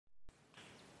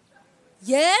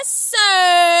Yes,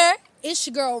 sir. It's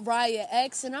your girl Raya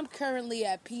X, and I'm currently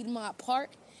at Piedmont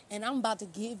Park, and I'm about to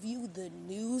give you the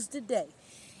news today.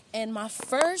 And my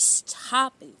first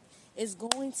topic is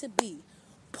going to be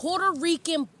Puerto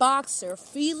Rican boxer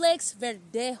Felix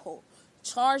Verdejo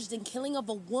charged in killing of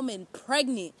a woman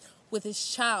pregnant with his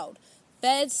child.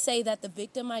 Feds say that the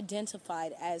victim,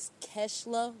 identified as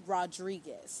Keshla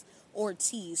Rodriguez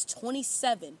Ortiz,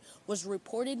 27, was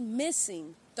reported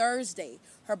missing Thursday.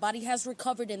 Her body has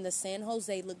recovered in the San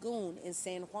Jose Lagoon in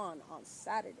San Juan on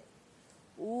Saturday.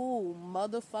 Ooh,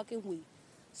 motherfucking week.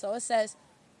 So it says,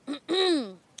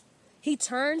 he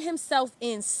turned himself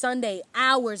in Sunday,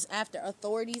 hours after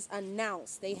authorities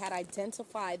announced they had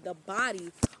identified the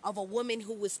body of a woman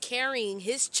who was carrying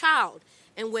his child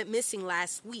and went missing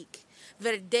last week.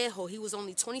 Verdejo, he was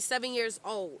only 27 years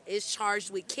old, is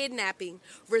charged with kidnapping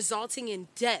resulting in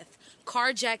death,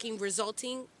 carjacking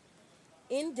resulting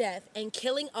in death, and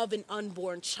killing of an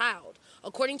unborn child,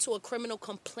 according to a criminal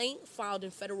complaint filed in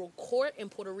federal court in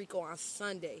Puerto Rico on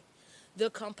Sunday. The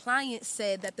complaint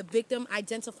said that the victim,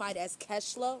 identified as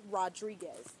Keshla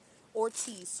Rodriguez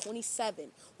Ortiz,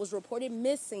 27, was reported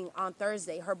missing on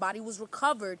Thursday. Her body was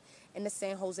recovered in the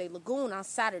San Jose Lagoon on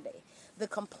Saturday. The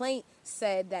complaint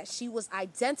said that she was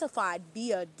identified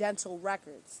via dental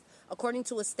records, according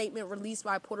to a statement released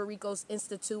by Puerto Rico's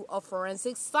Institute of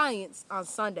Forensic Science on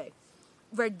Sunday.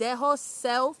 Verdejo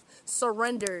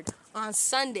self-surrendered on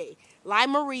Sunday.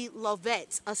 Marie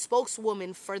Lovett, a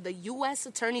spokeswoman for the U.S.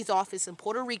 Attorney's Office in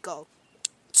Puerto Rico,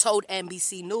 told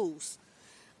NBC News.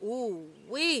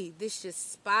 This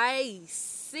just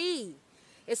spicy.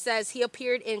 It says he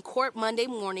appeared in court Monday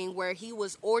morning where he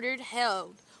was ordered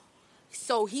held.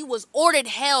 So he was ordered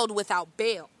held without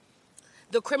bail.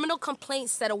 The criminal complaint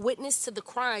said a witness to the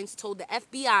crimes told the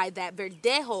FBI that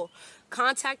Verdejo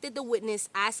contacted the witness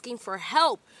asking for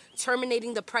help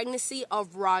terminating the pregnancy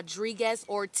of Rodriguez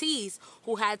Ortiz,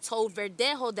 who had told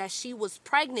Verdejo that she was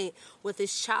pregnant with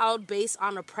his child based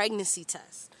on a pregnancy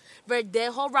test.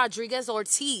 Verdejo Rodriguez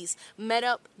Ortiz met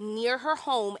up near her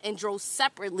home and drove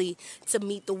separately to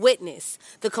meet the witness.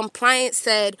 The complaint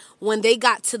said when they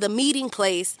got to the meeting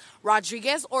place,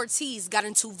 Rodriguez Ortiz got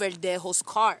into Verdejo's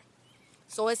car.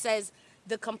 So it says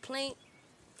the complaint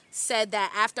said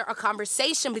that after a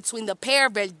conversation between the pair,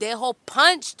 Verdejo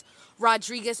punched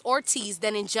Rodriguez Ortiz,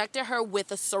 then injected her with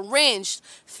a syringe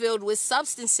filled with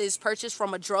substances purchased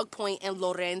from a drug point in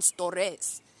Lorenz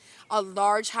Torres, a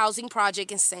large housing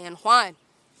project in San Juan.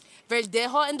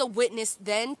 Verdejo and the witness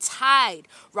then tied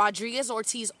Rodriguez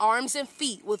Ortiz's arms and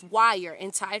feet with wire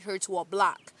and tied her to a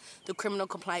block, the criminal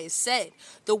complaint said.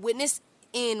 The witness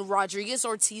in Rodriguez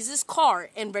Ortiz's car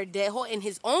and Verdejo in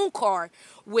his own car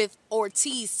with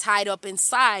Ortiz tied up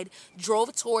inside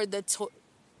drove toward the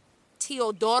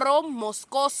Teodoro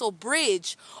Moscoso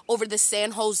Bridge over the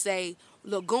San Jose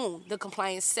Lagoon, the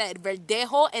complaint said.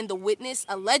 Verdejo and the witness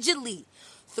allegedly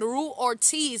threw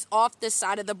Ortiz off the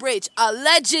side of the bridge.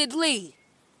 Allegedly.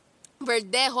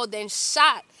 Verdejo then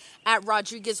shot at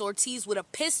Rodriguez Ortiz with a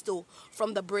pistol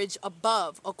from the bridge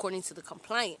above, according to the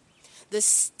complaint. The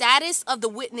status of the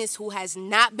witness, who has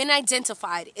not been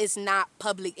identified, is not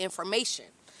public information.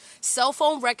 Cell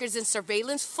phone records and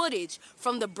surveillance footage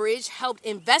from the bridge helped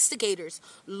investigators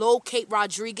locate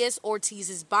Rodriguez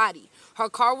Ortiz's body. Her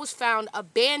car was found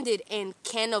abandoned in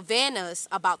Canovanas,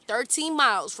 about 13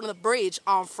 miles from the bridge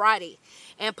on Friday,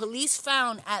 and police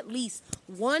found at least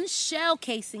one shell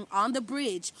casing on the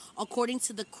bridge, according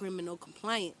to the criminal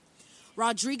complaint.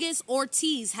 Rodriguez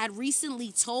Ortiz had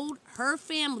recently told her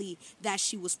family that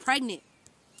she was pregnant.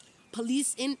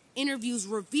 Police interviews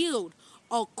revealed,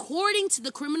 according to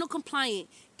the criminal complaint,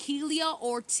 Kelia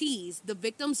Ortiz, the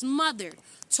victim's mother,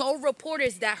 told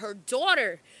reporters that her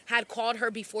daughter had called her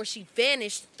before she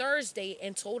vanished Thursday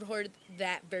and told her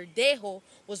that Verdejo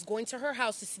was going to her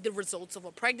house to see the results of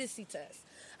a pregnancy test.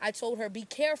 I told her, be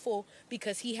careful,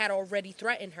 because he had already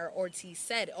threatened her, Ortiz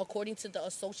said. According to the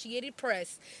Associated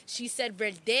Press, she said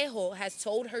Verdejo has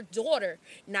told her daughter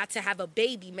not to have a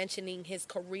baby, mentioning his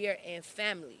career and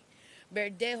family.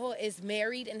 Verdejo is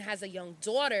married and has a young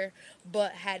daughter,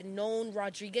 but had known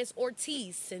Rodriguez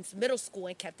Ortiz since middle school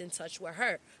and kept in touch with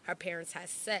her, her parents had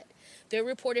said. They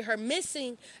reported her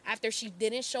missing after she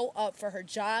didn't show up for her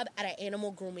job at an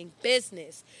animal grooming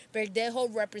business.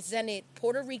 Verdejo represented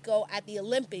Puerto Rico at the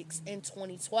Olympics in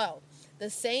 2012. The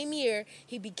same year,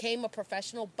 he became a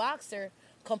professional boxer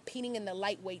competing in the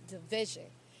lightweight division.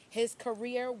 His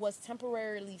career was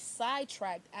temporarily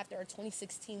sidetracked after a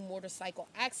 2016 motorcycle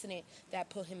accident that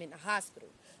put him in the hospital.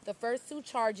 The first two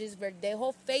charges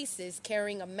Verdejo faces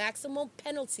carrying a maximum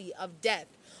penalty of death,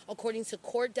 according to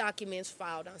court documents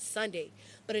filed on Sunday.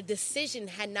 But a decision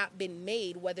had not been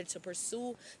made whether to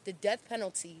pursue the death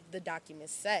penalty, the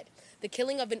documents said. The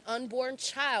killing of an unborn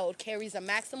child carries a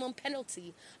maximum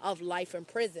penalty of life in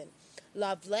prison.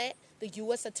 Lavlet, the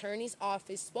U.S. Attorney's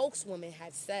Office spokeswoman,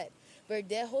 had said.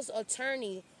 Verdejo's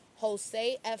attorney,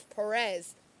 Jose F.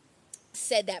 Perez,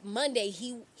 said that Monday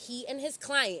he and his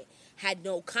client had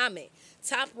no comment.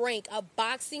 Top Rank, a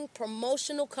boxing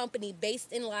promotional company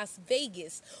based in Las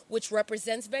Vegas, which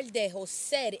represents Verdejo,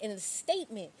 said in a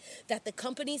statement that the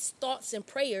company's thoughts and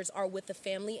prayers are with the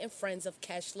family and friends of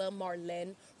Keshla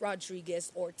Marlene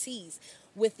Rodriguez Ortiz,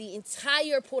 with the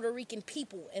entire Puerto Rican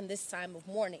people in this time of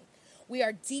mourning. We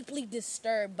are deeply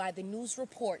disturbed by the news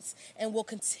reports and will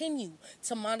continue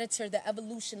to monitor the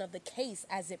evolution of the case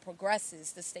as it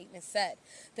progresses, the statement said.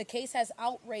 The case has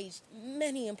outraged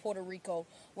many in Puerto Rico,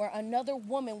 where another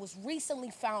woman was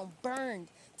recently found burned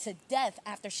to death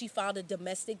after she filed a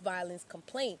domestic violence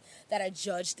complaint that a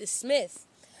judge dismissed.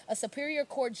 A Superior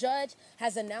Court judge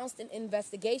has announced an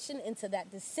investigation into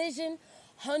that decision.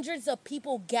 Hundreds of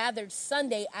people gathered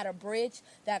Sunday at a bridge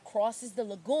that crosses the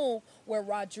lagoon where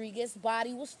Rodriguez's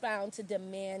body was found to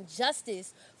demand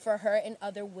justice for her and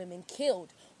other women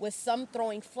killed, with some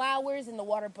throwing flowers in the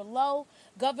water below.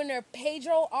 Governor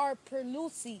Pedro R.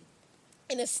 Pierluisi,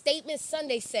 in a statement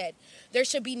Sunday, said, "There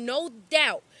should be no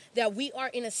doubt that we are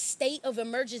in a state of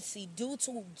emergency due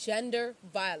to gender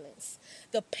violence.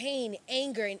 The pain,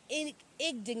 anger, and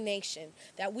indignation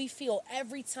that we feel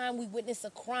every time we witness a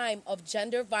crime of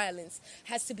gender violence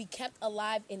has to be kept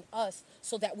alive in us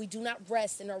so that we do not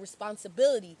rest in our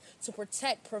responsibility to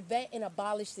protect, prevent, and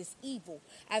abolish this evil,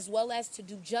 as well as to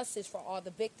do justice for all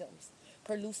the victims."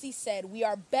 Pierluisi said, "We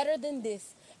are better than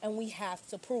this, and we have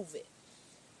to prove it."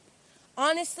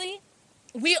 Honestly,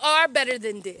 we are better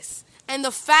than this. And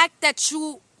the fact that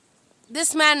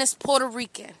this man is Puerto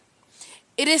Rican,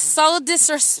 it is so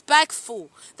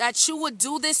disrespectful that you would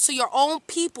do this to your own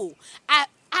people. At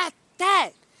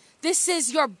that, this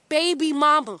is your baby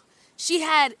mama. She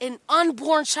had an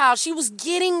unborn child. She was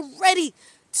getting ready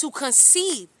to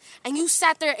conceive. And you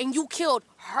sat there and you killed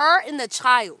her and the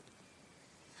child.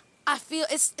 I feel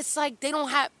it's like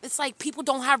it's like people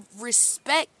don't have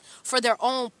respect for their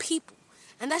own people.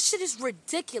 And that shit is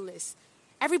ridiculous.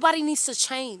 Everybody needs to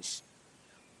change.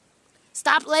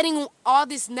 Stop letting all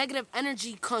this negative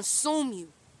energy consume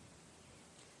you.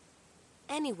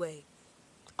 Anyway,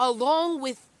 along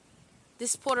with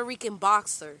this Puerto Rican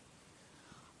boxer,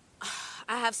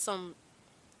 I have some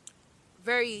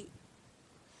very...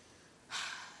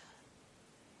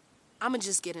 I'm going to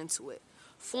just get into it.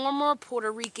 Former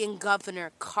Puerto Rican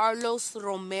Governor Carlos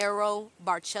Romero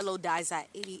Barceló dies at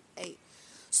 88.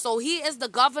 So he is the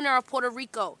governor of Puerto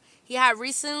Rico. He had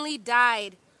recently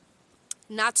died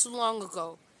not too long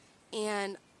ago.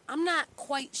 And I'm not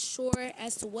quite sure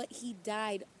as to what he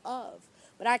died of.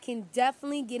 But I can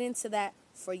definitely get into that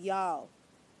for y'all.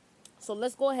 So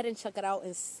let's go ahead and check it out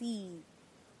and see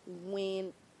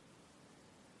when...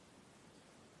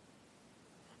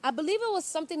 I believe it was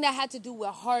something that had to do with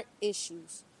heart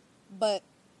issues. But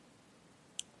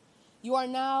you are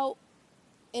now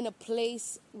in a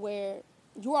place where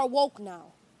you are woke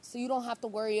now. So you don't have to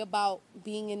worry about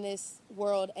being in this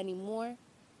world anymore.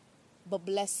 But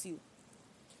bless you.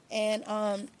 And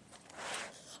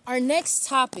our next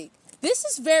topic. This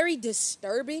is very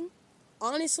disturbing,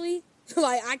 honestly.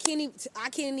 Like I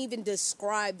can't even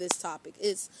describe this topic.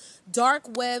 It's dark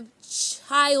web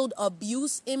child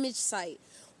abuse image site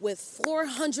with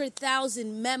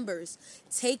 400,000 members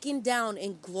taken down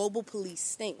in global police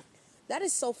sting. That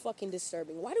is so fucking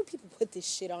disturbing. Why do people put this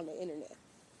shit on the internet?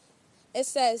 It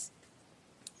says,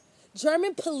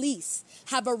 German police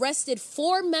have arrested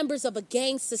 4 members of a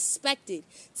gang suspected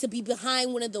to be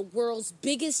behind one of the world's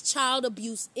biggest child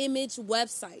abuse image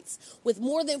websites. With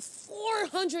more than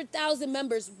 400,000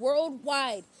 members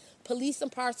worldwide, police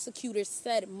and prosecutors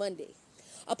said Monday.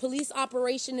 A police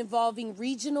operation involving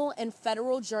regional and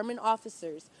federal German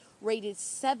officers raided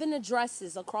 7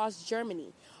 addresses across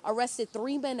Germany, arrested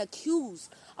 3 men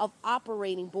accused of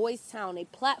operating Boys Town, a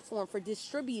platform for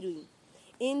distributing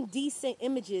indecent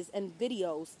images and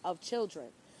videos of children.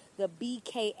 The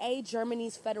BKA,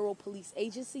 Germany's federal police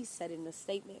agency, said in a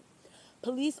statement.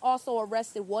 Police also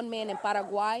arrested 1 man in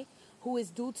Paraguay who is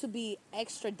due to be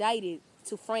extradited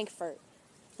to Frankfurt.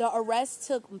 The arrests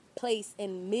took place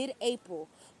in mid-April,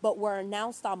 but were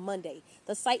announced on Monday.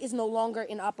 The site is no longer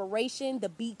in operation, the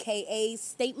BKA's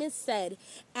statement said,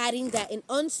 adding that an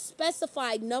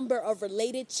unspecified number of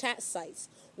related chat sites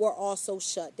were also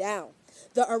shut down.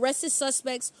 The arrested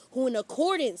suspects, who in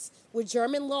accordance with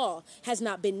German law has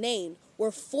not been named,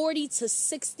 were 40 to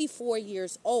 64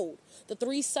 years old. The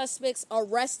 3 suspects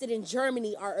arrested in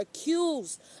Germany are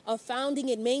accused of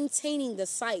founding and maintaining the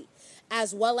site,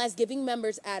 as well as giving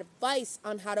members advice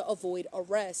on how to avoid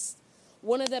arrest.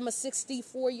 One of them, a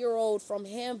 64-year-old from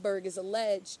Hamburg, is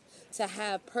alleged to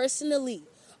have personally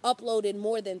uploaded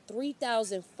more than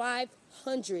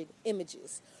 3,500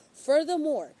 images.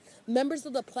 Furthermore, members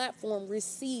of the platform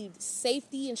received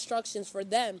safety instructions for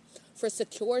them for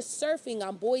secure surfing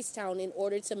on Boys Town in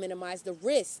order to minimize the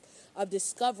risk of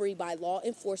discovery by law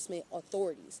enforcement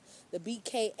authorities. The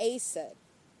BKA said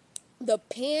the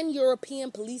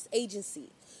Pan-European Police Agency,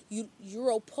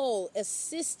 Europol,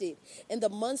 assisted in the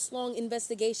months-long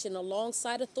investigation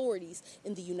alongside authorities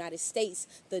in the United States,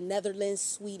 the Netherlands,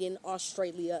 Sweden,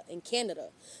 Australia, and Canada.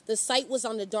 The site was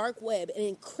on the dark web,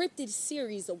 an encrypted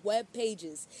series of web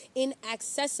pages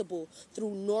inaccessible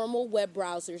through normal web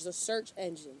browsers or search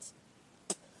engines.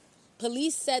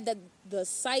 Police said that the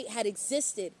site had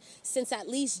existed since at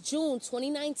least June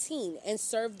 2019 and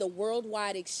served the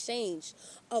worldwide exchange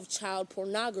of child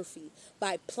pornography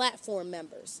by platform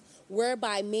members,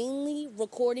 whereby mainly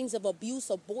recordings of abuse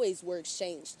of boys were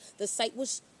exchanged. The site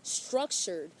was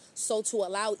structured so to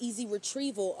allow easy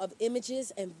retrieval of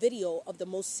images and video of the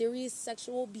most serious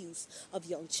sexual abuse of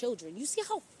young children. You see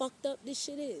how fucked up this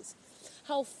shit is?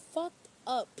 How fucked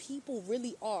up people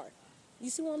really are.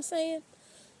 You see what I'm saying?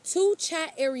 2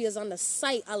 chat areas on the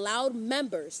site allowed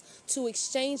members to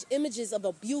exchange images of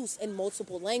abuse in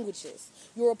multiple languages.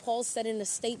 Europol said in a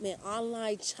statement,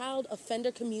 online child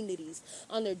offender communities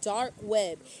on the dark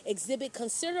web exhibit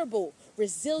considerable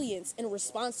resilience in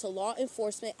response to law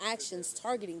enforcement actions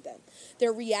targeting them.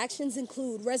 Their reactions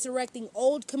include resurrecting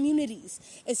old communities,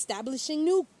 establishing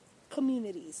new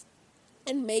communities,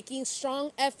 and making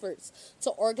strong efforts to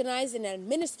organize and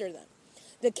administer them.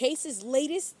 The case's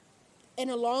latest in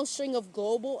a long string of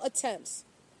global attempts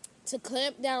to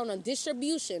clamp down on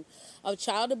distribution of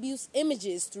child abuse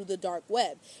images through the dark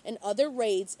web, and other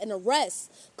raids and arrests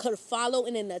could follow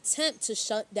in an attempt to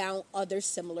shut down other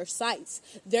similar sites.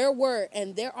 There were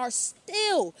and there are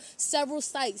still several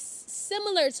sites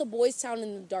similar to Boys Town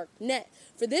in the dark net.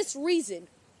 For this reason,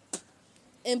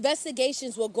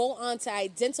 investigations will go on to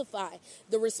identify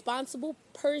the responsible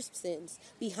persons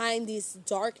behind these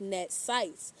dark net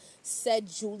sites, said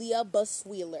Julia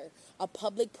Busweiler, a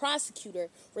public prosecutor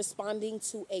responding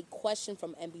to a question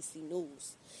from NBC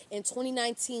News. In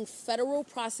 2019, federal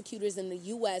prosecutors in the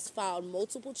U.S. filed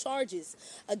multiple charges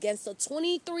against a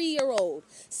 23-year-old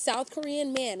South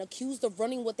Korean man accused of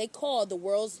running what they call the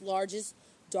world's largest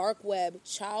dark web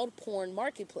child porn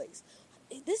marketplace.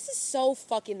 This is so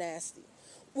fucking nasty.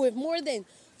 With more than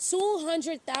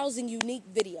 200,000 unique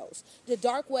videos, the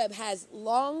dark web has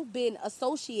long been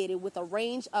associated with a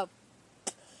range of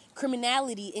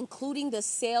criminality, including the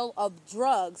sale of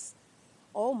drugs.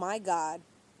 Oh my God.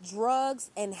 Drugs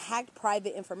and hacked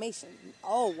private information.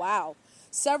 Oh, wow.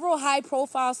 Several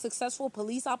high-profile successful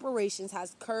police operations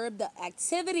has curbed the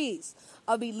activities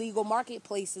of illegal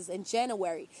marketplaces in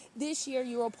January. This year,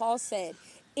 Europol said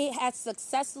it has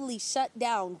successfully shut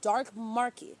down dark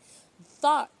market,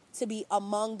 thought to be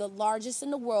among the largest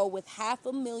in the world, with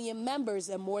 500,000 members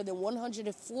and more than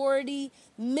 140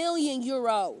 million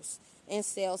euros in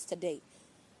sales to date.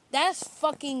 That's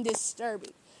fucking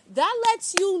disturbing. That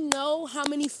lets you know how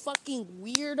many fucking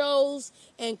weirdos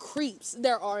and creeps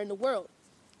there are in the world.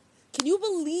 Can you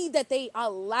believe that they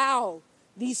allow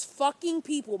these fucking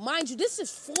people? Mind you, this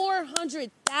is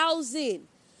 400,000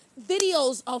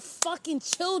 videos of fucking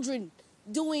children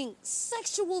doing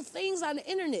sexual things on the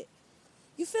internet.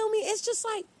 You feel me? It's just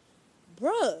like,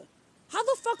 bruh, how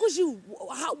the fuck was you,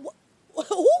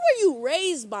 who were you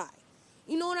raised by?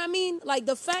 You know what I mean? Like,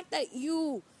 the fact that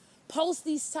you post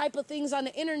these type of things on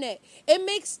the internet, it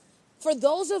makes, for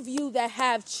those of you that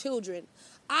have children,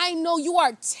 I know you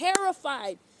are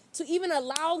terrified to even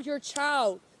allow your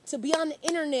child to be on the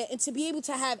internet and to be able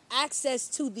to have access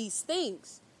to these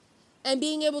things and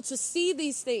being able to see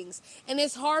these things. And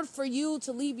it's hard for you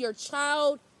to leave your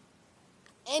child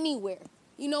anywhere.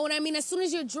 You know what I mean? As soon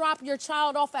as you drop your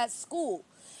child off at school,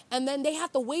 and then they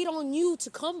have to wait on you to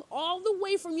come all the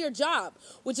way from your job,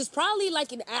 which is probably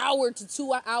like an hour to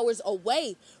 2 hours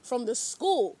away from the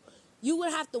school. You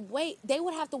would have to wait. They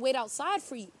would have to wait outside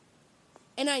for you.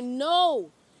 And I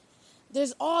know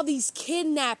there's all these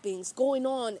kidnappings going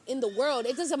on in the world.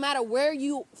 It doesn't matter where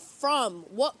you from,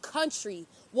 what country,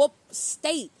 what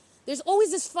state. There's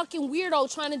always this fucking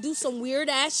weirdo trying to do some weird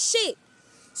ass shit.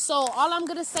 So all I'm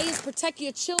going to say is protect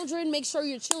your children. Make sure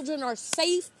your children are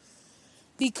safe.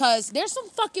 because there's some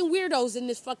fucking weirdos in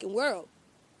this fucking world.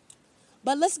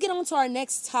 But let's get on to our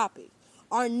next topic.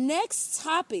 Our next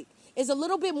topic is a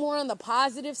little bit more on the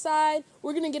positive side.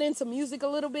 We're going to get into music a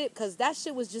little bit because that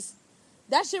shit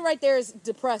right there is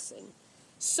depressing.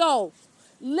 So,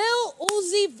 Lil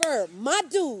Uzi Vert, my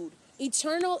dude,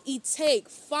 Eternal Atake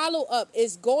follow-up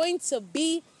is going to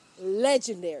be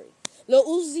legendary. Lil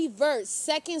Uzi Vert's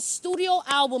second studio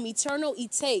album, Eternal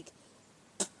Atake,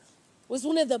 was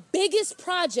one of the biggest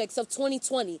projects of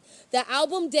 2020. The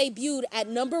album debuted at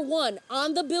 #1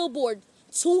 on the Billboard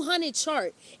 200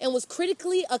 chart and was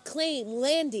critically acclaimed,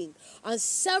 landing on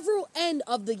several end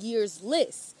of the year's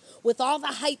lists. With all the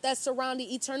hype that surrounded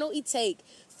Eternal Atake,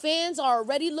 fans are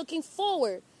already looking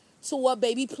forward to what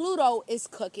Baby Pluto is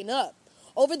cooking up.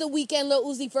 Over the weekend, Lil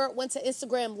Uzi Vert went to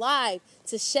Instagram Live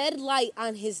to shed light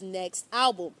on his next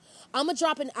album. I'ma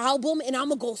drop an album and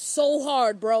I'ma go so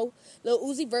hard, bro. Lil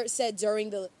Uzi Vert said during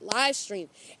the live stream,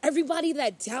 everybody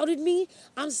that doubted me,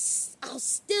 I'll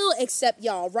still accept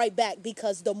y'all right back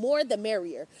because the more the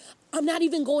merrier. I'm not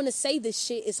even going to say this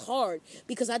shit is hard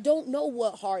because I don't know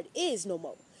what hard is no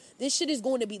more. This shit is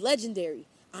going to be legendary.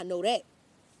 I know that.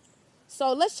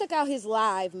 So let's check out his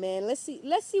live, man. Let's see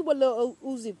what Lil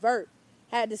Uzi Vert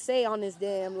had to say on this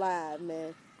damn live,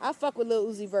 man. I fuck with Lil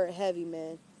Uzi Vert heavy,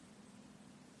 man.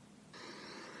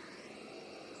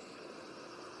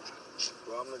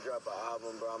 Bro, I'm gonna drop an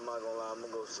album, bro. I'm not gonna lie, I'm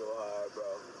gonna go so hard, bro.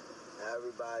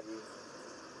 Everybody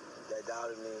that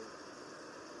doubted me,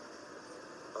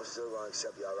 I'm still gonna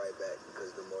accept y'all right back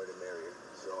because the more the merrier.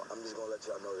 So I'm just gonna let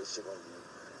y'all know this shit gonna be.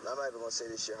 I'm not even gonna say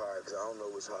this shit hard because I don't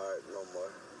know what's hard no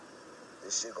more.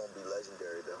 This shit gonna be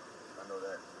legendary though. I know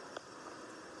that.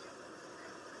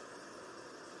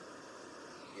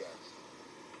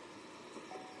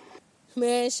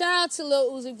 Man, shout out to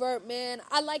Lil Uzi Vert, man.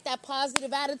 I like that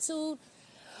positive attitude.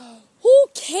 Who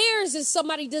cares if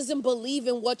somebody doesn't believe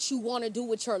in what you want to do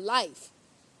with your life?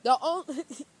 All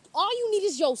you need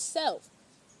is yourself.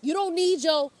 You don't need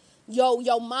your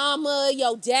mama,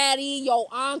 your daddy, your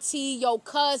auntie, your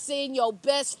cousin, your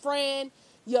best friend,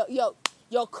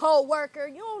 your co-worker.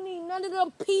 You don't need none of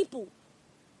them people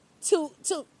to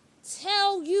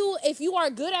tell you if you are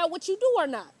good at what you do or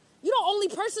not. You're the only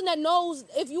person that knows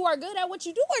if you are good at what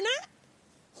you do or not.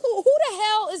 Who the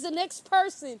hell is the next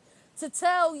person to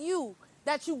tell you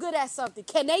that you're good at something?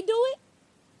 Can they do it?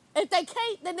 If they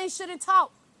can't, then they shouldn't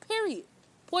talk. Period.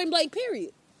 Point blank,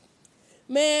 period.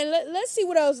 Man, let's see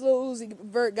what else Lil Uzi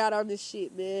Vert got on this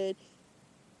shit, man.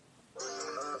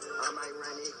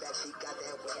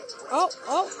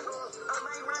 Oh.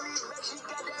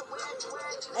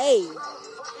 Hey.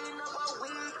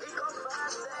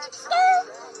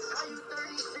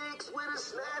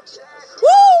 Woo!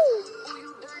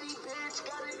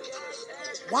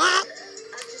 Wow.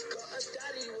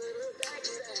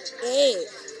 Hey.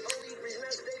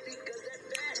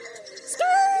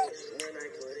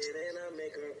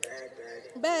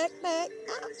 Back.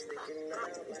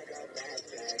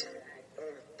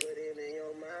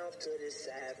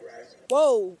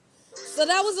 Whoa. So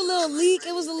that was a little leak.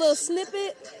 It was a little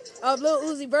snippet of Lil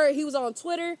Uzi Vert. He was on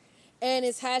Twitter, and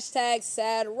it's hashtag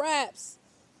sad raps.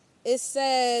 It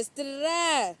says,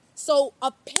 da-da-da. So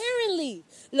apparently,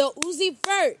 Lil Uzi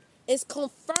Vert is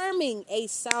confirming a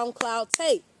SoundCloud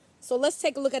tape. So let's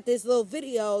take a look at this little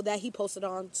video that he posted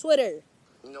on Twitter.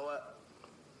 You know what?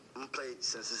 I'm gonna play it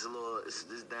since it's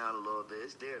down a little bit.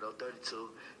 It's there though, 32.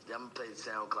 I'm gonna play the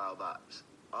SoundCloud bops.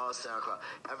 All SoundCloud.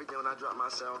 Everything when I drop my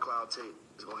SoundCloud tape,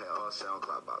 it's gonna have all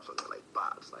SoundCloud bops. Like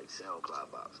bops, like SoundCloud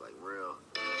bops, like real.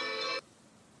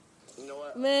 You know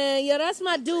what? Man, yo, that's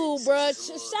my dude, bro.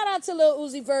 Shout out to Lil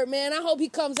Uzi Vert, man. I hope he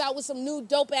comes out with some new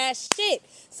dope-ass shit.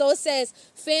 So it says,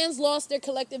 fans lost their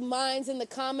collective minds in the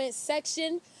comments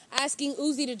section, asking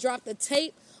Uzi to drop the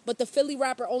tape, but the Philly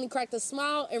rapper only cracked a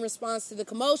smile in response to the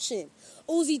commotion.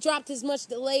 Uzi dropped his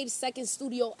much-delayed second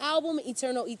studio album,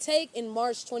 Eternal Atake, in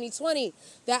March 2020.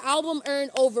 The album earned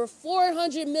over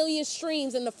 400 million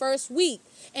streams in the first week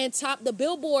and topped the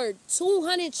Billboard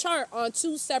 200 chart on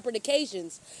 2 separate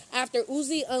occasions after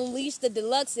Uzi unleashed the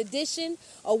deluxe edition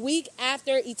a week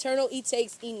after Eternal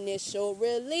Atake's initial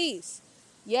release.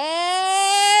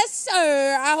 Yes,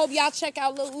 sir. I hope y'all check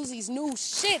out Lil Uzi's new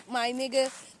shit, my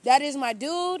nigga. That is my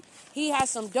dude. He has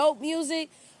some dope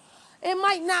music. It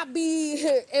might not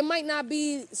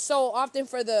be so often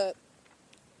for the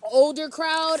older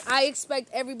crowd. I expect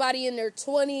everybody in their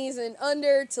 20s and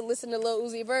under to listen to Lil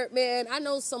Uzi Vert, man. I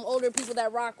know some older people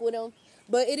that rock with him,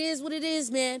 but it is what it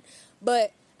is, man.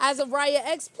 But as of Raya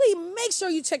X, please make sure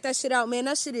you check that shit out, man.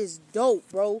 That shit is dope,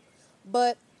 bro.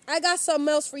 But I got something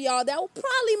else for y'all that will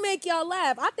probably make y'all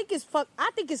laugh. I think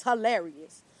it's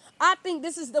hilarious. I think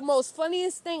this is the most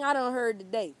funniest thing I done heard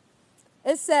today.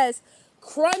 It says,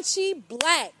 Crunchy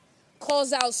Black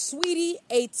calls out SAWEETIE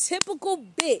a typical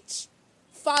bitch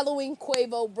following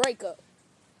Quavo breakup.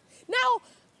 Now,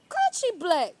 Crunchy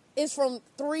Black is from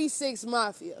 3-6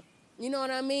 Mafia. You know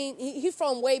what I mean? He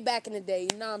from way back in the day,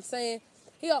 you know what I'm saying?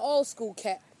 He an old school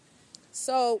cat.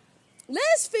 So,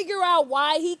 let's figure out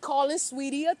why he calling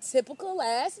SAWEETIE a typical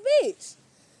ass bitch.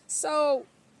 So,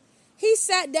 he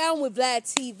sat down with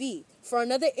Vlad TV for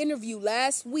another interview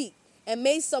last week and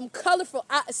made some colorful...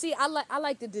 I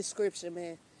like the description,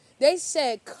 man. They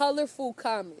said colorful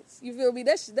comments. You feel me?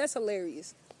 That's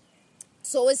hilarious.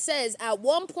 So it says, at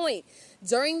one point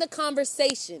during the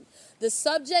conversation, the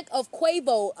subject of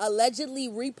Quavo allegedly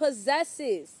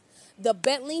repossesses the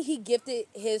Bentley he gifted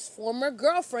his former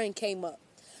girlfriend came up.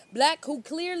 Black, who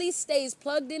clearly stays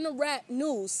plugged in the rap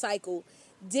news cycle,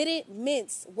 didn't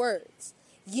mince words.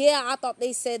 Yeah, I thought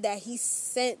they said that he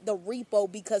sent the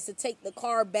repo because to take the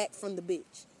car back from the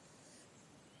bitch.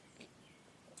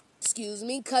 Excuse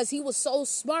me, because he was so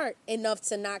smart enough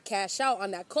to not cash out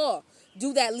on that car.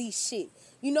 Do that lease shit.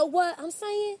 You know what I'm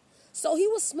saying? So he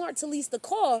was smart to lease the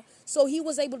car, so he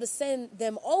was able to send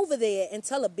them over there and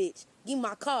tell a bitch, give me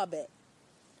my car back.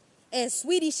 And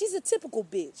SAWEETIE, she's a typical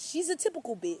bitch. She's a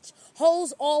typical bitch.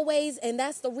 Hoes always, and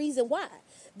that's the reason why.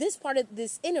 This part of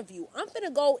this interview, I'm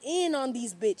finna go in on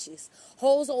these bitches.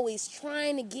 Hoes always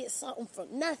trying to get something from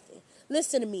nothing.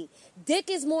 Listen to me. Dick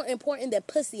is more important than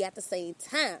pussy at the same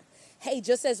time. Hey,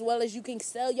 just as well as you can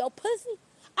sell your pussy,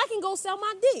 I can go sell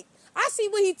my dick. I see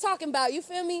what he talking about, you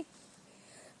feel me?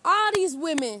 All these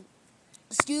women,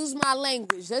 excuse my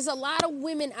language, there's a lot of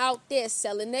women out there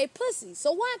selling their pussy.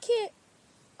 So why can't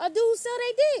a dude sell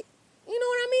their dick? You know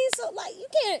what I mean? So, like, you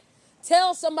can't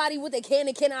tell somebody what they can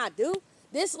and cannot do.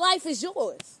 This life is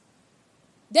yours.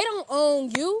 They don't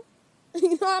own you. You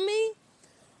know what I mean?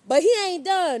 But he ain't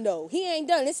done, though. He ain't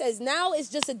done. It says now it's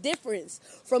just a difference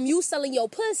from you selling your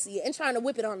pussy and trying to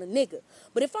whip it on a nigga.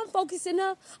 But if I'm focusing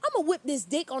up, I'm going to whip this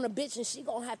dick on a bitch and she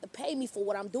going to have to pay me for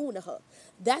what I'm doing to her.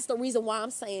 That's the reason why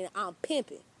I'm saying I'm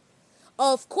pimping.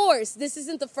 Of course, this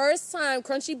isn't the first time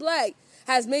Crunchy Black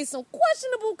has made some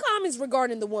questionable comments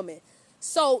regarding the woman.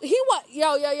 So he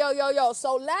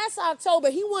So last October,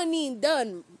 he wasn't even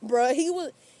done,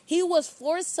 bruh. He was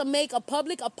forced to make a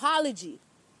public apology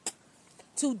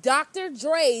to Dr.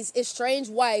 Dre's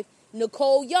estranged wife,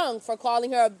 Nicole Young, for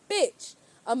calling her a bitch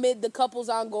amid the couple's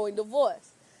ongoing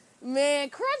divorce. Man,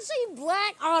 Crunchy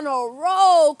Black on a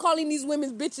roll calling these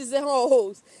women bitches and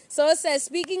hoes. So it says,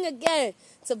 speaking again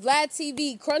to Vlad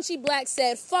TV, Crunchy Black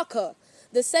said, fuck her.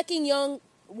 The second Young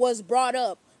was brought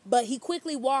up, but he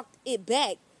quickly walked it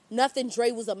back. Nothing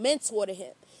Dre was a mentor to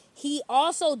him. He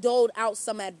also doled out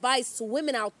some advice to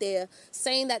women out there,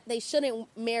 saying that they shouldn't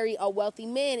marry a wealthy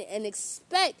man and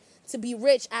expect to be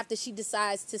rich after she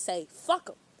decides to say, fuck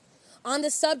him. On the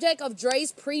subject of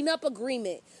Dre's prenup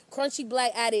agreement, Crunchy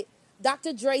Black added,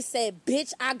 Dr. Dre said,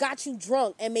 bitch, I got you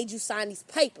drunk and made you sign these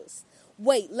papers.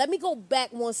 Wait, let me go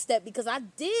back one step because I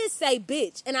did say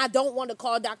bitch, and I don't want to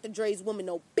call Dr. Dre's woman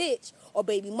no bitch or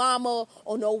baby mama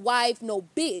or no wife, no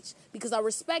bitch, because I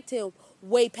respect him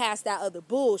way past that other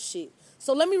bullshit.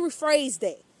 So let me rephrase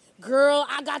that. Girl,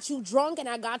 I got you drunk and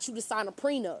I got you to sign a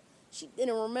prenup. She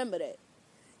didn't remember that.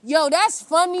 Yo, that's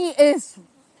funny as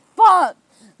fuck.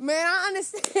 Man, I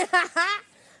understand.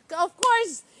 Of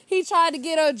course he tried to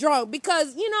get her drunk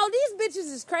because, you know, these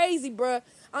bitches is crazy, bruh.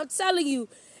 I'm telling you.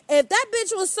 If that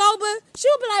bitch was sober, she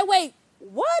would be like, wait,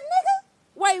 what, nigga?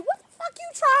 Wait, what the fuck you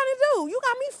trying to do? You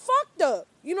got me fucked up.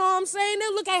 You know what I'm saying? They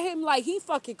look at him like he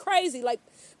fucking crazy. Like,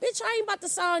 bitch, I ain't about to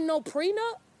sign no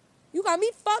prenup. You got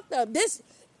me fucked up.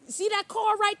 See that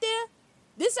car right there?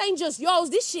 This ain't just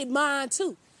yours. This shit mine,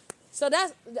 too. So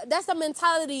that's the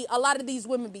mentality a lot of these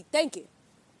women be thinking.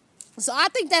 So I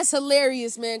think that's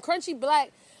hilarious, man. Crunchy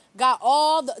Black got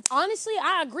all the... Honestly,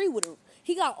 I agree with him.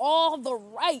 He got all the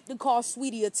right to call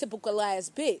SAWEETIE a typical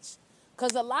ass bitch.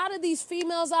 Because a lot of these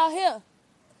females out here,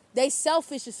 they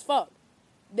selfish as fuck.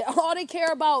 All they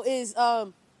care about is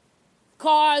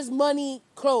cars, money,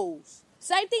 clothes.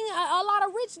 Same thing a lot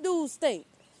of rich dudes think.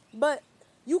 But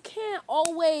you can't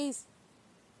always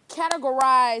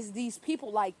categorize these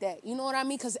people like that. You know what I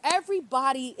mean? Because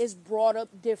everybody is brought up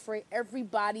different.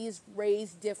 Everybody is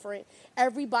raised different.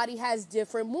 Everybody has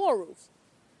different morals.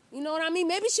 You know what I mean?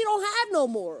 Maybe she don't have no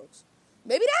morals.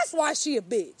 Maybe that's why she a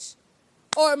bitch.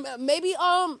 Or maybe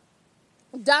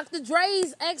Dr.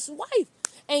 Dre's ex-wife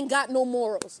ain't got no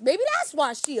morals. Maybe that's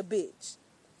why she a bitch.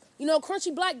 You know,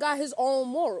 Crunchy Black got his own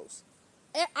morals.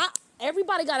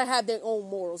 Everybody got to have their own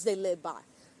morals they live by.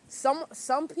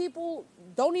 Some people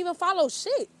don't even follow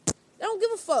shit. They don't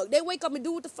give a fuck. They wake up and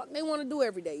do what the fuck they want to do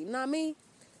every day. You know what I mean?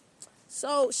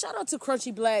 So, shout out to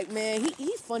Crunchy Black, man.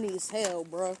 He's funny as hell,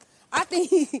 bro. I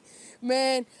think,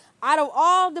 man, out of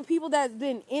all the people that's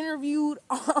been interviewed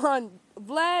on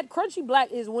Vlad, Crunchy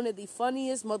Black is one of the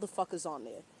funniest motherfuckers on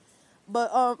there.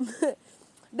 But,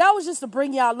 that was just to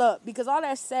bring y'all up because all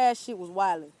that sad shit was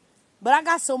wilding. But I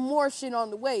got some more shit on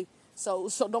the way, so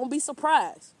don't be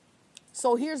surprised.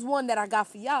 So here's one that I got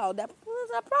for y'all that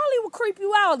probably will creep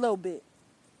you out a little bit.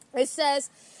 It says,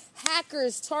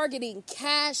 hackers targeting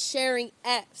cash-sharing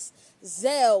apps,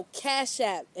 Zelle, Cash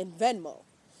App, and Venmo.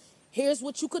 Here's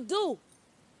what you could do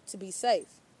to be safe.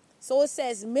 So it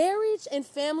says, marriage and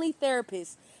family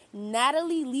therapist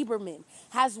Natalie Lieberman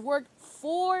has worked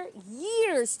 4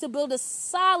 years to build a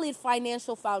solid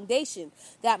financial foundation.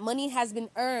 That money has been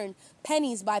earned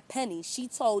pennies by penny, she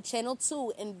told Channel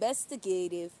 2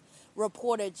 investigative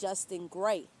reporter Justin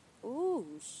Gray.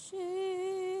 Ooh,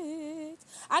 shit.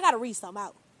 I gotta read something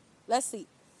out. Let's see.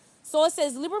 So it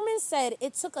says, Lieberman said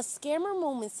it took a scammer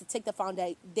moments to take the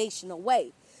foundation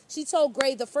away. She told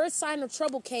Gray the first sign of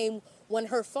trouble came when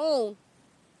her phone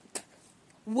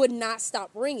would not stop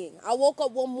ringing. I woke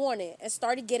up one morning and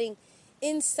started getting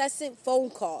incessant phone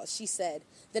calls, she said.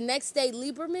 The next day,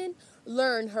 Lieberman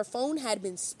learned her phone had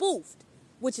been spoofed,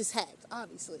 which is hacked,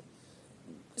 obviously.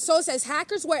 So it says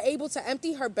hackers were able to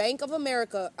empty her Bank of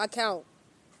America account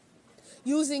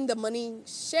using the money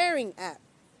sharing app,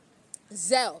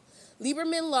 Zelle.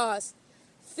 Lieberman lost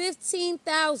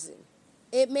 $15,000.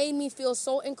 It made me feel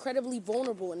so incredibly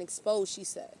vulnerable and exposed, she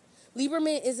said.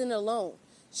 Lieberman isn't alone.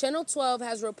 Channel 12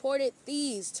 has reported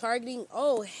thieves targeting,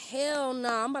 oh, hell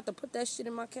nah, I'm about to put that shit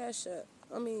in my Cash App.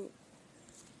 I mean,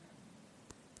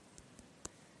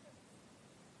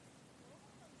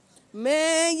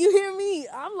 man, you hear me?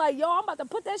 I'm like, yo, I'm about to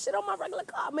put that shit on my regular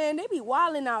car. Man, they be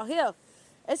wilding out here.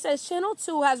 It says Channel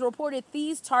 2 has reported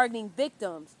thieves targeting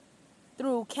victims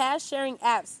through cash-sharing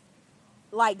apps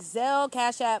like Zelle,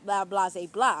 Cash App, blah, blah,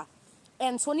 blah.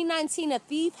 In 2019, a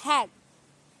thief hacked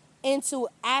into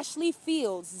Ashley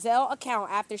Fields' Zelle account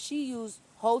after she used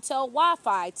hotel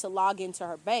Wi-Fi to log into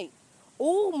her bank.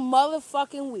 Ooh,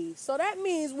 motherfucking we. So that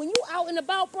means when you out and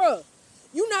about, bro,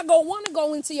 you not going to want to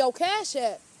go into your Cash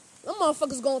App. Them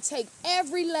motherfuckers going to take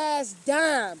every last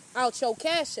dime out your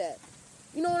Cash App.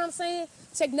 You know what I'm saying?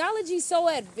 Technology's so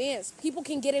advanced, people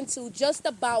can get into just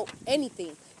about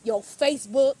anything. Your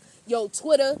Facebook, your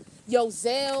Twitter, your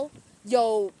Zelle,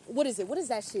 your, what is it? What is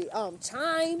that shit?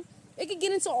 Chime. They can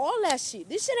get into all that shit.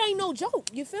 This shit ain't no joke.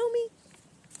 You feel me?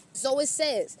 So it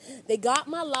says, they got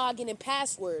my login and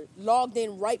password logged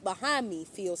in right behind me,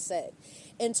 Fields said.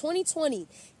 In 2020,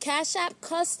 Cash App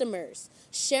customers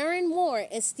Sharon Moore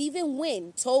and Stephen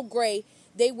Wynn told Gray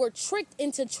they were tricked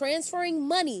into transferring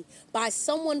money by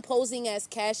someone posing as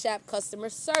Cash App customer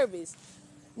service.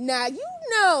 Now, you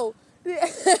know,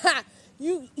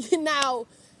 now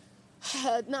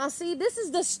see, this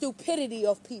is the stupidity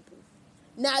of people.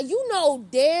 Now, you know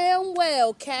damn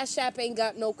well Cash App ain't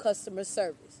got no customer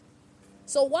service.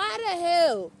 So why the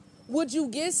hell would you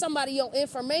give somebody your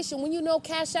information when you know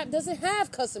Cash App doesn't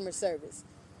have customer service?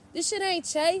 This shit ain't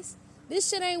Chase. This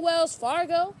shit ain't Wells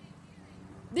Fargo.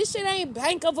 This shit ain't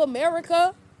Bank of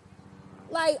America.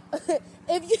 Like,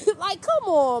 if you, like, come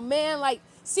on, man. Like,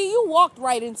 see, you walked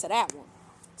right into that one.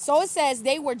 So it says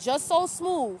they were just so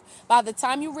smooth. By the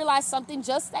time you realize something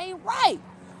just ain't right,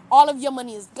 all of your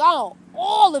money is gone.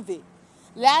 All of it.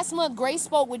 Last month, Gray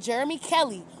spoke with Jeremy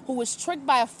Kelly, who was tricked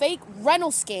by a fake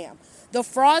rental scam. The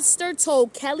fraudster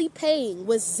told Kelly paying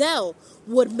with Zelle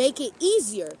would make it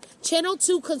easier. Channel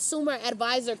 2 consumer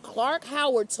advisor Clark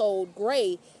Howard told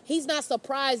Gray he's not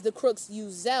surprised the crooks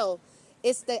use Zelle.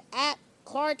 It's the app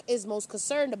Clark is most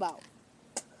concerned about.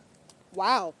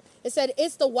 Wow. It said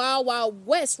it's the wild, wild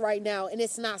west right now, and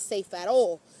it's not safe at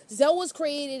all. Zelle was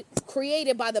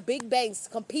created by the big banks to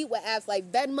compete with apps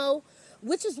like Venmo,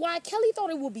 which is why Kelly thought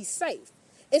it would be safe.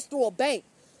 It's through a bank.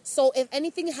 So if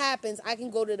anything happens, I can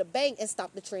go to the bank and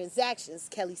stop the transactions,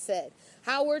 Kelly said.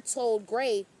 Howard told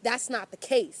Gray that's not the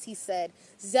case. He said,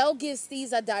 Zelle gives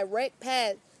thieves a direct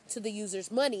path to the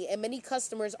user's money, and many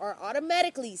customers are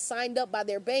automatically signed up by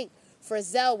their bank for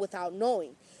Zelle without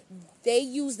knowing. They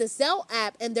use the Zelle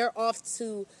app, and they're off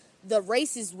to the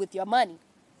races with your money.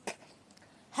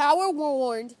 Howard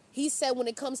warned, he said when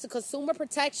it comes to consumer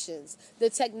protections, the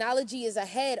technology is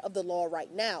ahead of the law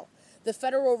right now. The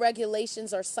federal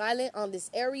regulations are silent on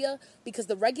this area because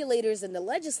the regulators and the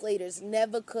legislators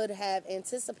never could have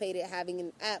anticipated having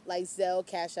an app like Zelle,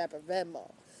 Cash App, or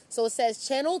Venmo. So it says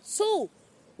Channel 2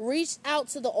 reached out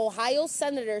to the Ohio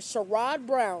Senator Sherrod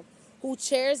Brown, who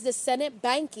chairs the Senate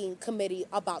Banking Committee,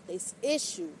 about this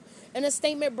issue. In a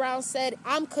statement, Brown said,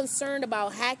 "I'm concerned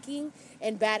about hacking,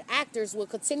 and bad actors will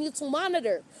continue to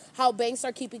monitor how banks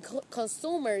are keeping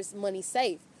consumers' money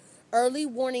safe." Early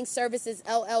Warning Services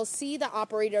LLC, the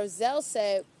operator of Zelle,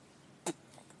 said,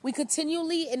 "We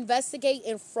continually investigate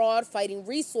in fraud-fighting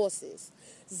resources.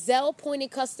 Zelle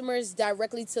pointed customers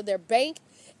directly to their bank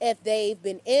if they've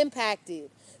been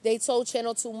impacted. They told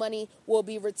Channel 2 money will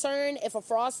be returned if a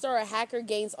fraudster or hacker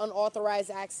gains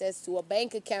unauthorized access to a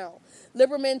bank account."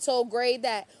 Lieberman told Gray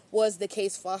that was the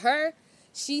case for her.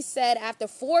 She said after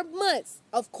 4 months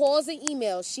of calls and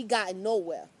emails, she got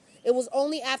nowhere. It was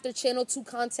only after Channel 2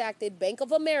 contacted Bank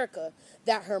of America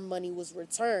that her money was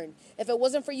returned. "If it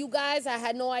wasn't for you guys, I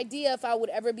had no idea if I would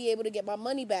ever be able to get my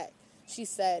money back," she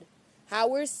said.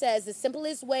 Howard says the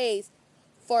simplest ways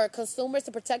for consumers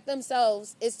to protect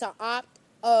themselves is to opt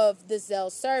of the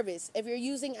Zelle service. If you're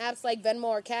using apps like Venmo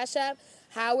or Cash App,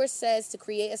 Howard says to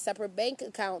create a separate bank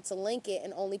account to link it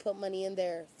and only put money in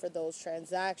there for those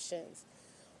transactions.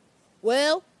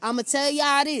 Well, I'm going to tell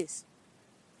y'all this.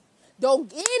 Don't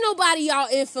give nobody y'all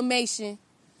information.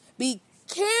 Be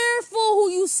careful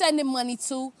who you sending money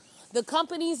to. The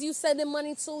companies you sending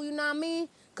money to, you know what I mean?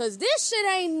 Because this shit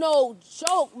ain't no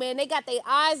joke, man. They got their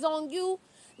eyes on you.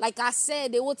 Like I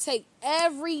said, they will take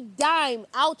every dime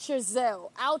out your Zelle,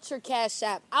 out your Cash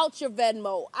App, out your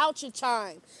Venmo, out your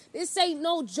Chime. This ain't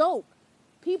no joke.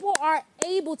 People are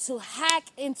able to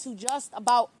hack into just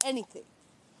about anything.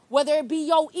 Whether it be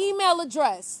your email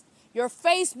address, your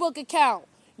Facebook account,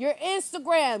 your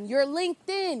Instagram, your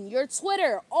LinkedIn, your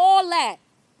Twitter, all that.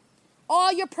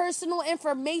 All your personal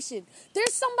information.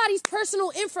 There's somebody's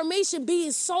personal information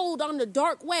being sold on the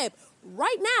dark web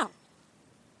right now.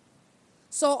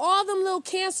 So all them little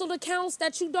canceled accounts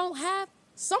that you don't have,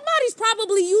 somebody's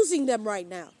probably using them right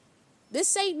now.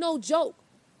 This ain't no joke.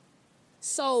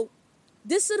 So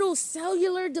this little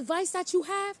cellular device that you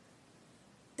have,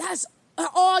 that's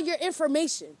all your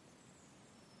information.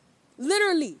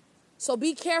 Literally. So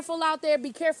be careful out there.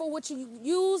 Be careful what you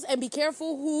use and be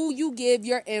careful who you give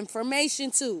your information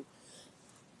to.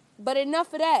 But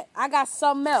enough of that. I got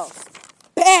something else.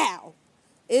 Bow.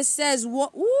 It says,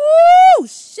 woo,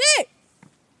 shit.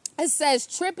 It says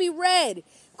Trippie Redd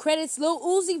credits Lil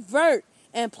Uzi Vert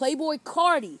and Playboy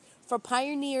Carti for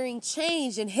pioneering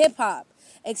change in hip-hop.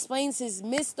 Explains his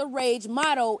Mr. Rage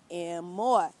motto and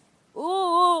more.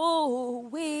 Ooh,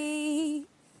 wee.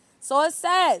 So it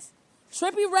says,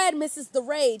 Trippie Redd misses the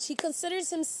rage. He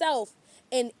considers himself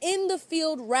an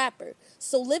in-the-field rapper.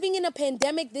 So living in a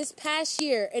pandemic this past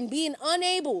year and being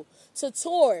unable to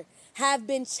tour have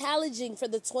been challenging for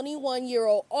the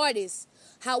 21-year-old artist.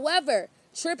 However,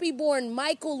 Trippie-born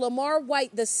Michael Lamar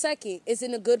White II is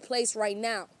in a good place right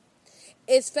now.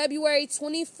 It's February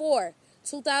 24,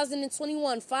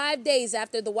 2021, 5 days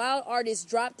after the wild artist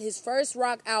dropped his first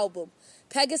rock album,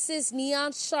 Pegasus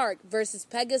Neon Shark vs.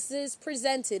 Pegasus,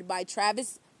 presented by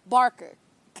Travis Barker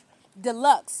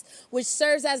Deluxe, which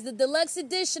serves as the deluxe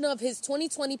edition of his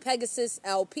 2020 Pegasus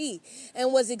LP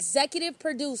and was executive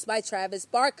produced by Travis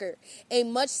Barker, a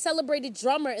much celebrated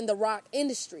drummer in the rock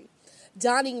industry.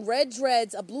 Donning red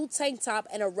dreads, a blue tank top,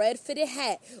 and a red fitted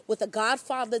hat with a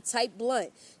Godfather-type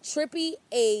blunt, Trippie,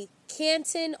 a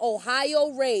Canton,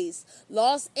 Ohio raised,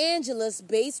 Los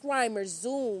Angeles-based rhymer,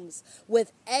 zooms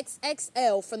with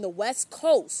XXL from the West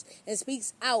Coast and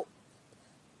speaks out,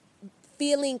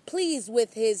 feeling pleased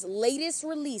with his latest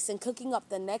release and cooking up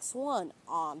the next one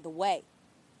on the way.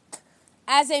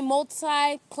 As a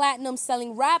multi-platinum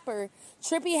selling rapper,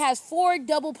 Trippie has 4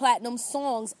 double platinum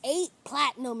songs, 8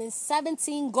 platinum and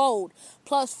 17 gold,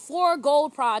 plus 4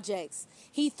 gold projects.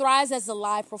 He thrives as a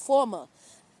live performer.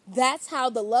 That's how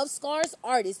the Love Scars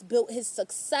artist built his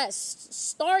success,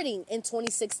 starting in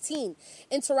 2016,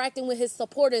 interacting with his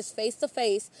supporters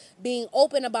face-to-face, being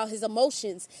open about his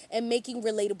emotions, and making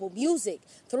relatable music.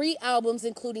 3 albums,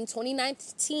 including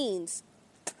 2019's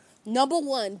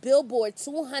 #1 Billboard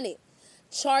 200,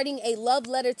 charting A Love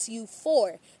Letter to You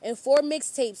 4, and 4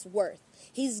 mixtapes worth.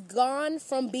 He's gone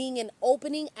from being an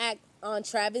opening act on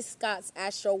Travis Scott's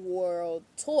Astroworld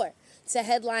tour to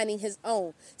headlining his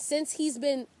own. Since he's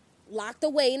been locked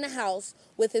away in the house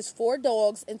with his 4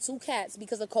 dogs and 2 cats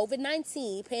because of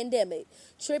COVID-19 pandemic,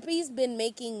 Trippie's been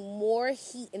making more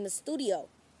heat in the studio,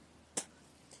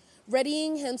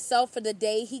 readying himself for the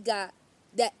day he can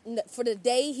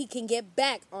get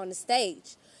back on the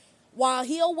stage. While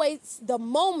he awaits the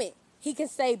moment he can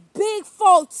say Big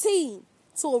 14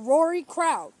 to a roaring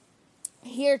crowd.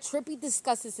 Here, Trippie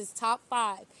discusses his top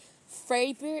 5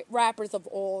 favorite rappers of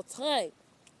all time,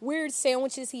 weird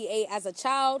sandwiches he ate as a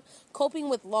child, coping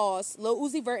with loss, Lil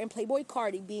Uzi Vert and Playboy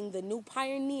Carti being the new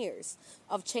pioneers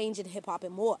of change in hip-hop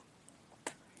and more.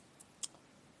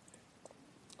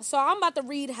 So I'm about to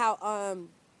read how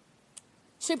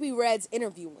Trippie Redd's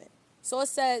interview went. So it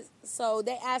says, so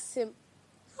they asked him,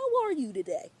 how are you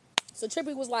today? So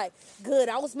Trippie was like, good.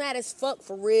 I was mad as fuck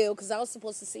for real because I was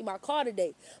supposed to see my car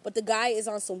today. But the guy is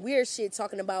on some weird shit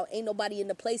talking about ain't nobody in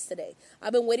the place today.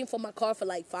 I've been waiting for my car for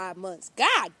like 5 months.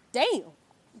 God damn.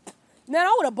 Man,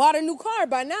 I would have bought a new car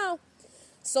by now.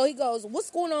 So he goes, what's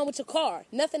going on with your car?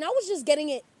 Nothing. I was just getting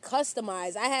it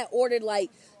customized. I had ordered like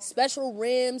special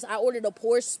rims. I ordered a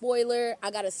Porsche spoiler.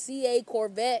 I got a CA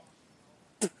Corvette.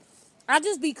 I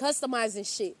just be customizing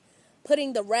shit.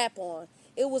 Putting the wrap on.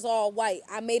 It was all white.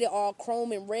 I made it all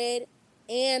chrome and red.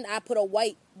 And I put a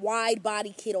white wide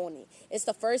body kit on it. It's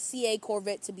the first CA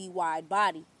Corvette to be wide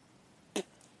body.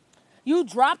 You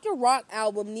dropped your rock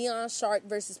album, Neon Shark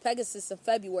versus Pegasus, in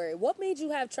February. What made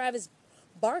you have Travis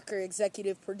Barker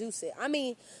executive produce it? I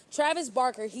mean, Travis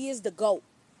Barker, he is the GOAT.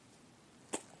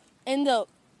 In the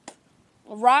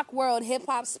rock world,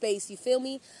 hip-hop space, you feel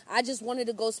me? I just wanted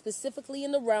to go specifically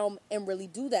in the realm and really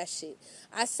do that shit.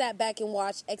 I sat back and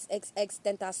watched XXX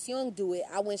Tentacion do it.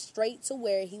 I went straight to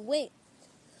where he went.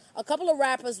 A couple of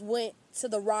rappers went to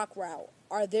the rock route.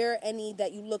 Are there any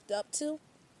that you looked up to?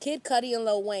 Kid Cudi and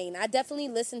Lil Wayne. I definitely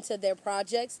listened to their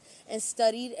projects and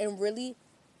studied and really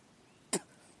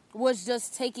was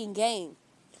just taking game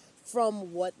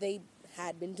from what they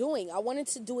had been doing. I wanted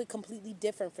to do it completely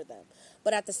different for them.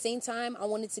 But at the same time, I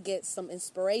wanted to get some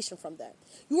inspiration from them.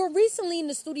 You were recently in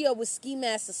the studio with Ski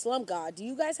Mask, Slum God. Do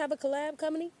you guys have a collab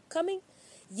coming?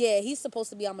 Yeah, he's supposed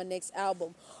to be on my next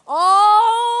album.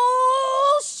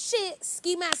 Oh, shit.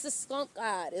 Ski Mask, Slum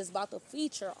God is about to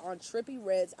feature on Trippie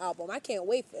Redd's album. I can't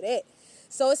wait for that.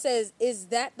 So it says, is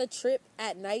that the Trip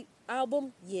at Night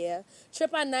album? Yeah.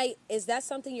 Trip at Night, is that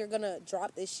something you're going to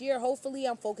drop this year? Hopefully,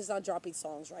 I'm focused on dropping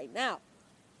songs right now.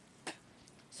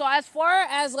 So as far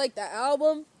as like the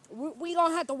album, we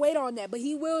going to have to wait on that. But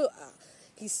he will,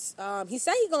 he said he's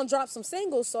going to drop some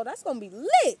singles, so that's going to be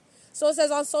lit. So it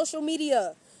says on social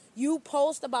media, you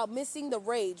post about missing the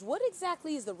rage. What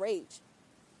exactly is the rage?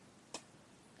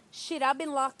 Shit, I've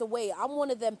been locked away. I'm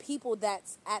one of them people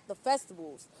that's at the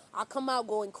festivals. I come out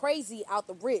going crazy out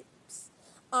the rips.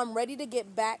 I'm ready to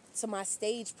get back to my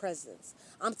stage presence.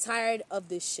 I'm tired of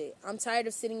this shit. I'm tired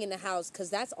of sitting in the house because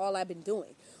that's all I've been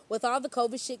doing. With all the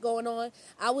COVID shit going on,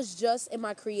 I was just in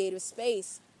my creative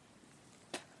space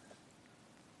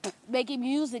making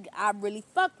music I really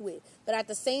fucked with. But at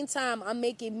the same time, I'm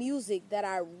making music that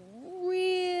I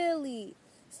really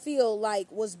feel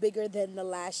like was bigger than the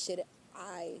last shit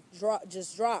I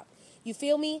just dropped. You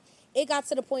feel me? It got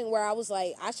to the point where I was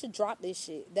like, I should drop this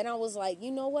shit. Then I was like,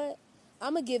 you know what?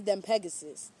 I'm going to give them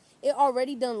Pegasus. It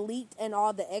already done leaked and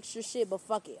all the extra shit, but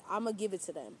fuck it. I'm going to give it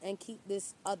to them and keep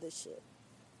this other shit.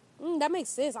 That makes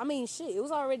sense. I mean, shit, it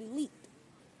was already leaked.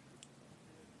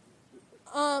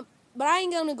 But I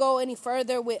ain't going to go any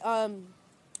further with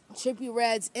Trippie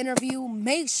Redd's interview.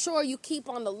 Make sure you keep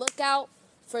on the lookout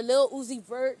for Lil Uzi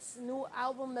Vert's new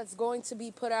album that's going to be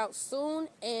put out soon,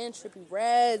 and Trippie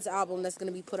Redd's album that's going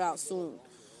to be put out soon.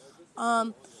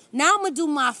 Now I'm going to do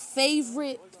my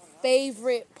favorite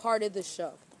part of the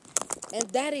show, and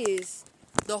that is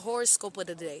the horoscope of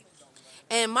the day.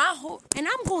 And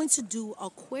I'm going to do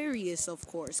Aquarius, of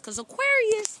course, because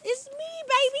Aquarius is me,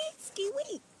 baby.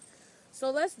 Ski-wee.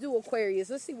 So let's do Aquarius.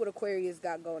 Let's see what Aquarius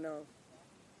got going on.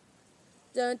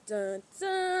 Dun, dun,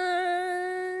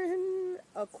 dun.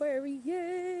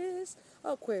 Aquarius.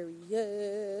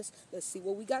 Let's see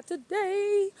what we got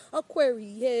today.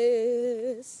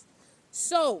 Aquarius.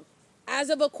 So, as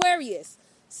of Aquarius,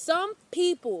 some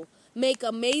people make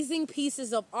amazing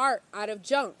pieces of art out of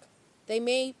junk. They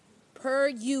may per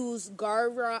use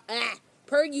garage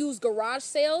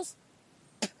sales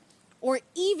or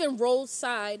even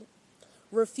roadside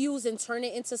refuse and turn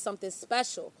it into something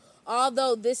special.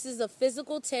 Although this is a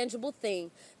physical, tangible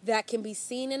thing that can be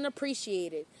seen and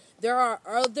appreciated, there are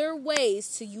other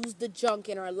ways to use the junk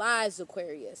in our lives,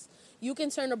 Aquarius. You can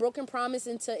turn a broken promise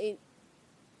into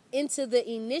the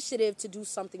initiative to do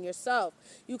something yourself.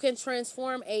 You can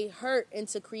transform a hurt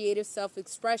into creative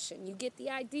self-expression. You get the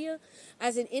idea?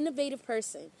 As an innovative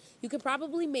person, you can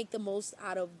probably make the most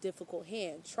out of difficult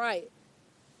hand. Try it.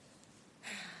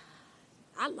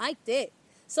 I liked it.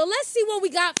 So let's see what we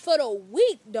got for the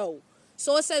week, though.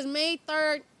 So it says May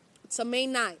 3rd to May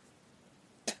 9th.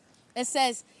 It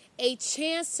says, a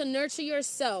chance to nurture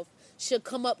yourself should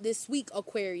come up this week,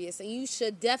 Aquarius, and you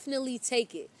should definitely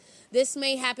take it. This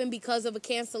may happen because of a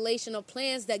cancellation of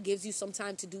plans that gives you some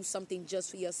time to do something just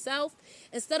for yourself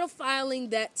instead of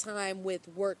filing that time with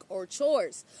work or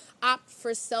chores. Opt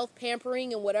for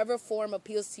self-pampering in whatever form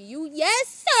appeals to you.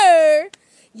 Yes, sir!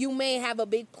 You may have a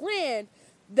big plan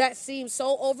that seems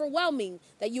so overwhelming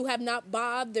that you have not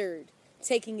bothered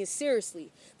taking it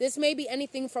seriously. This may be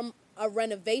anything from a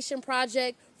renovation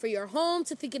project for your home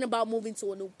to thinking about moving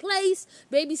to a new place.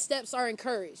 Baby steps are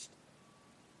encouraged.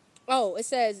 Oh, it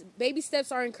says baby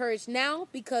steps are encouraged now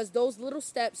because those little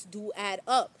steps do add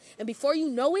up. And before you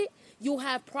know it, you'll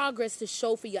have progress to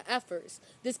show for your efforts.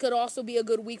 This could also be a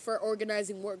good week for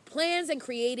organizing work plans and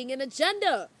creating an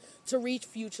agenda to reach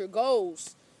future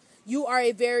goals. You are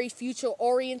a very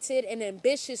future-oriented and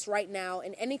ambitious right now,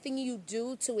 and anything you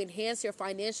do to enhance your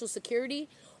financial security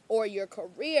or your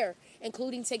career,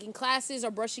 including taking classes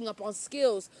or brushing up on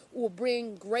skills, will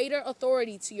bring greater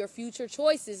authority to your future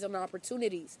choices and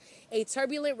opportunities. A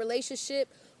turbulent relationship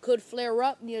could flare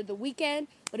up near the weekend,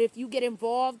 but if you get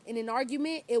involved in an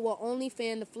argument, it will only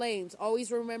fan the flames.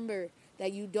 Always remember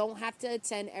that you don't have to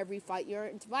attend every fight you're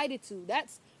invited to.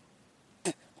 That's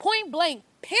point blank,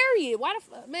 period. Why the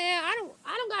fuck, man? I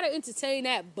don't gotta entertain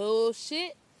that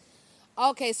bullshit.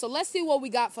 Okay, so let's see what we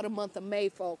got for the month of May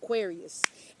for Aquarius.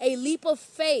 A leap of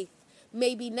faith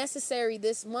may be necessary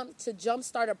this month to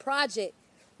jumpstart a project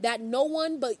that no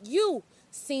one but you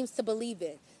seems to believe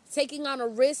in. Taking on a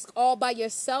risk all by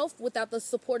yourself without the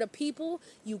support of people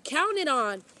you counted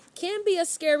on can be a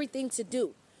scary thing to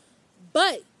do.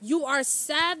 But you are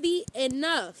savvy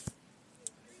enough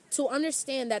to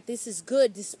understand that this is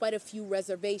good despite a few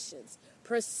reservations.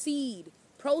 Proceed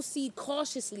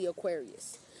cautiously,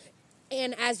 Aquarius.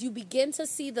 And as you begin to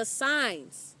see the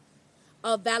signs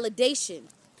of validation,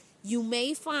 you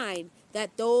may find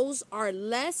that those are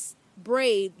less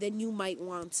brave than you might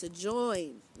want to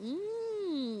join.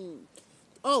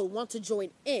 Want to join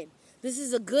in. This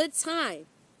is a good time.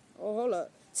 Hold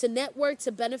up. To network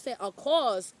to benefit a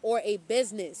cause or a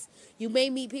business. You may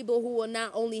meet people who will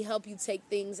not only help you take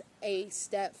things a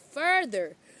step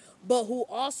further, but who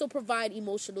also provide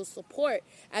emotional support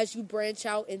as you branch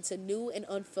out into new and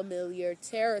unfamiliar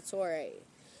territory.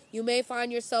 You may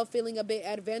find yourself feeling a bit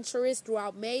adventurous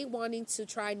throughout May, wanting to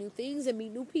try new things and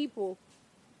meet new people,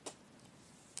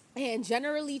 and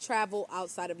generally travel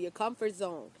outside of your comfort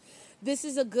zone. This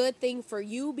is a good thing for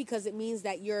you because it means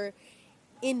that your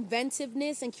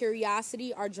inventiveness and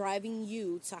curiosity are driving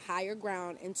you to higher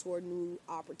ground and toward new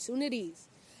opportunities.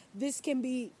 This can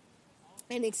be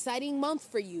an exciting month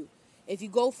for you if you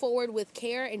go forward with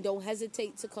care and don't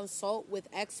hesitate to consult with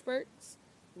experts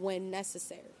when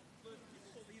necessary.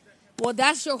 Well,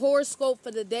 that's your horoscope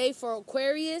for the day for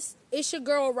Aquarius. It's your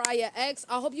girl, Raya X.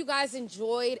 I hope you guys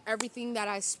enjoyed everything that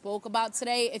I spoke about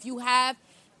today. If you have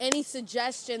any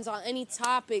suggestions on any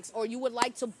topics or you would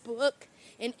like to book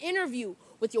an interview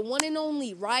with your one and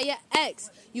only Raya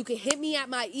X, you can hit me at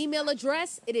my email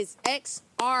address. It is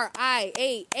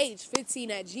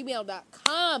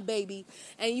xriah15@gmail.com, baby.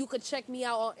 And you can check me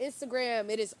out on Instagram.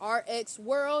 It is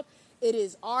RXWorld. It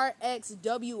is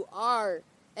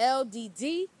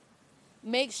RXWRLDD.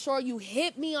 Make sure you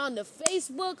hit me on the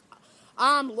Facebook.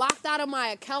 I'm locked out of my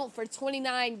account for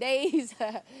 29 days,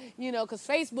 because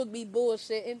Facebook be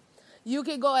bullshitting. You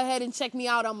can go ahead and check me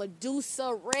out on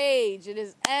Medusa Rage. It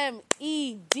is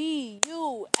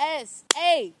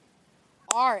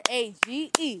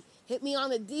MEDUSARAGE. Hit me on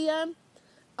the DM.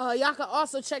 Y'all can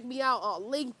also check me out on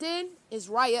LinkedIn. It's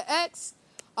Raya X.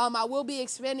 I will be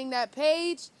expanding that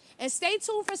page. And stay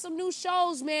tuned for some new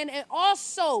shows, man. And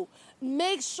also,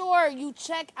 make sure you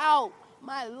check out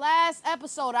my last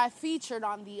episode I featured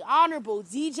on the Honorable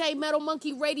DJ Metal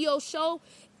Monkey Radio Show.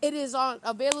 It is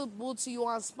available to you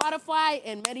on Spotify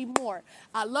and many more.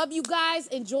 I love you guys.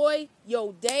 Enjoy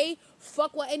your day.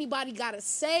 Fuck what anybody gotta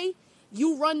say.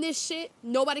 You run this shit.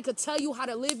 Nobody could tell you how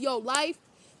to live your life.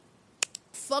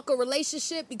 Fuck a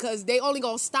relationship because they only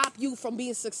gonna stop you from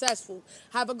being successful.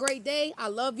 Have a great day. I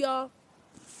love y'all.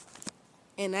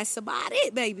 And that's about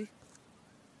it, baby.